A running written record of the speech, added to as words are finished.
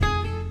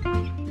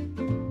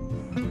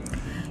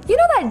You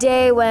know that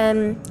day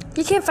when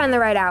you can't find the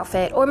right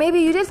outfit, or maybe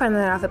you did find the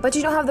right outfit, but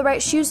you don't have the right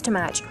shoes to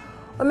match,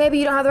 or maybe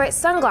you don't have the right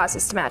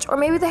sunglasses to match, or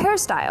maybe the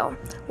hairstyle?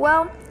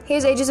 Well,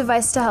 here's Age's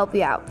advice to help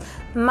you out.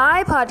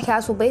 My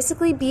podcast will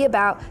basically be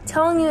about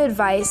telling you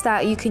advice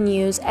that you can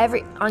use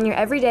on your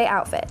everyday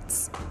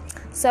outfits.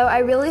 So I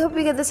really hope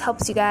this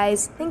helps you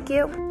guys. Thank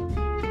you.